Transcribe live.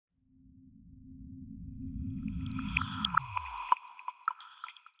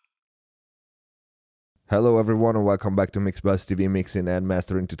Hello everyone and welcome back to VSTi mixing and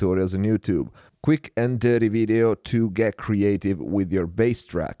mastering tutorials on YouTube. Quick and dirty video to get creative with your bass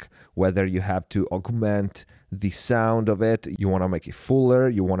track. Whether you have to augment the sound of it, you want to make it fuller,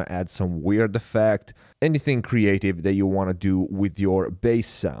 you want to add some weird effect, anything creative that you want to do with your bass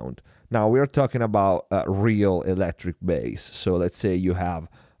sound. Now we're talking about a real electric bass. So let's say you have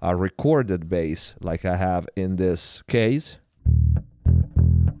a recorded bass like I have in this case.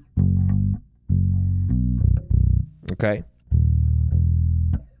 Okay,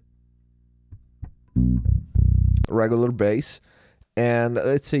 regular bass, and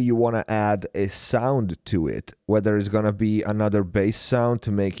let's say you want to add a sound to it, whether it's gonna be another bass sound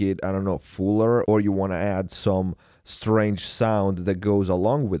to make it, I don't know, fuller, or you want to add some strange sound that goes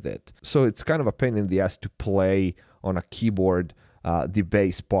along with it. So it's kind of a pain in the ass to play on a keyboard the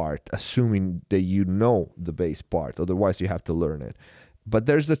bass part, assuming that you know the bass part, otherwise you have to learn it. But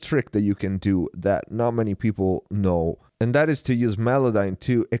there's a trick that you can do that not many people know, and that is to use Melodyne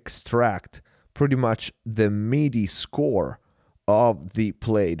to extract pretty much the Midi score of the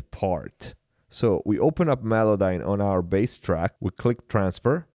played part. So we open up Melodyne on our bass track, we click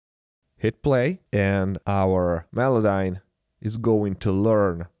transfer, hit play, and our Melodyne is going to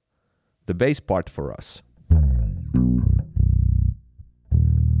learn the bass part for us.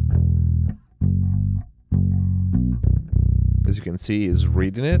 As you can see, is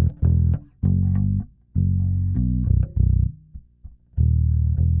reading it.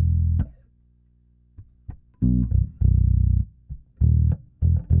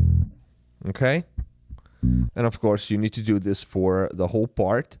 Okay. And of course, you need to do this for the whole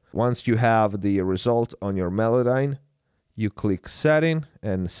part. Once you have the result on your Melodyne, you click setting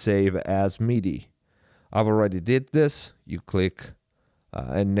and save as Midi. I've already did this. You click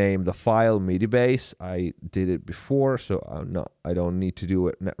and name the file Midi bass. I did it before, so I don't need to do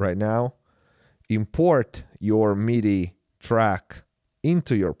it right now. Import your Midi track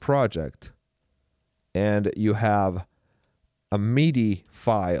into your project, and you have a Midi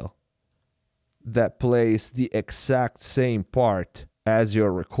file that plays the exact same part as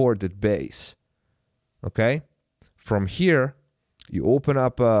your recorded bass. Okay? From here, you open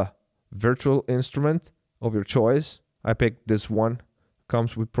up a virtual instrument of your choice. I picked this one.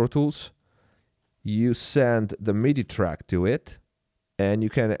 Comes with Pro Tools. You send the Midi track to it, and you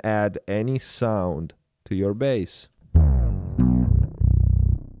can add any sound to your bass.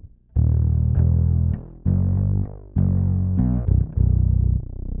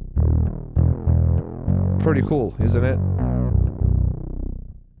 Pretty cool, isn't it?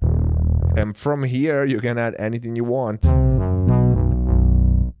 And from here, you can add anything you want.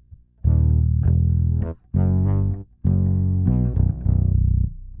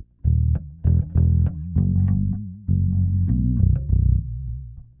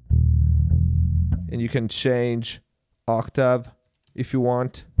 And you can change octave if you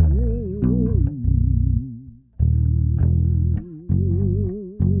want.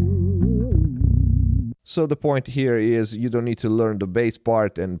 So the point here is you don't need to learn the bass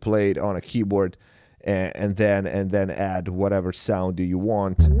part and play it on a keyboard and then add whatever sound you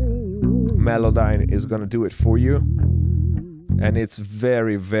want. Melodyne is gonna do it for you, and it's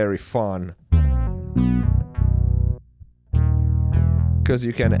very, very fun. Because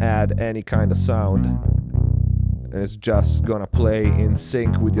you can add any kind of sound, and it's just gonna play in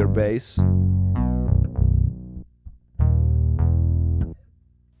sync with your bass.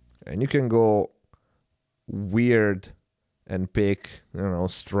 And you can go weird and pick, you know,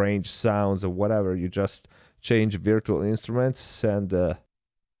 strange sounds or whatever. You just change virtual instruments, send the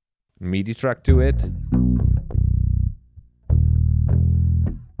Midi track to it.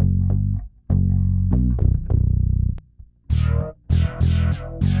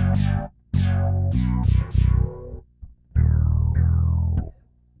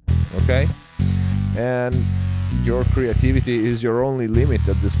 Okay, and your creativity is your only limit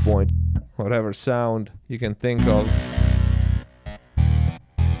at this point. Whatever sound you can think of.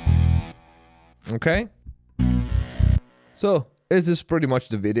 Okay, so this is pretty much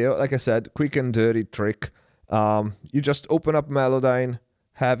the video. Like I said, quick and dirty trick. You just open up Melodyne,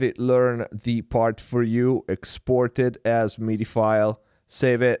 have it learn the part for you, export it as Midi file,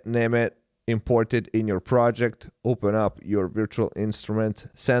 save it, name it, import it in your project, open up your virtual instrument,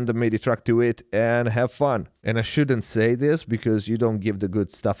 send the Midi track to it, and have fun. And I shouldn't say this because you don't give the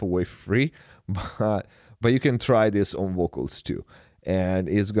good stuff away for free, but you can try this on vocals too, and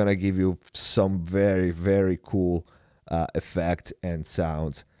it's gonna give you some very, very cool effect and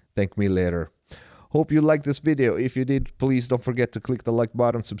sounds. Thank me later. Hope you liked this video. If you did, please don't forget to click the like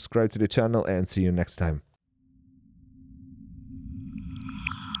button, subscribe to the channel, and see you next time.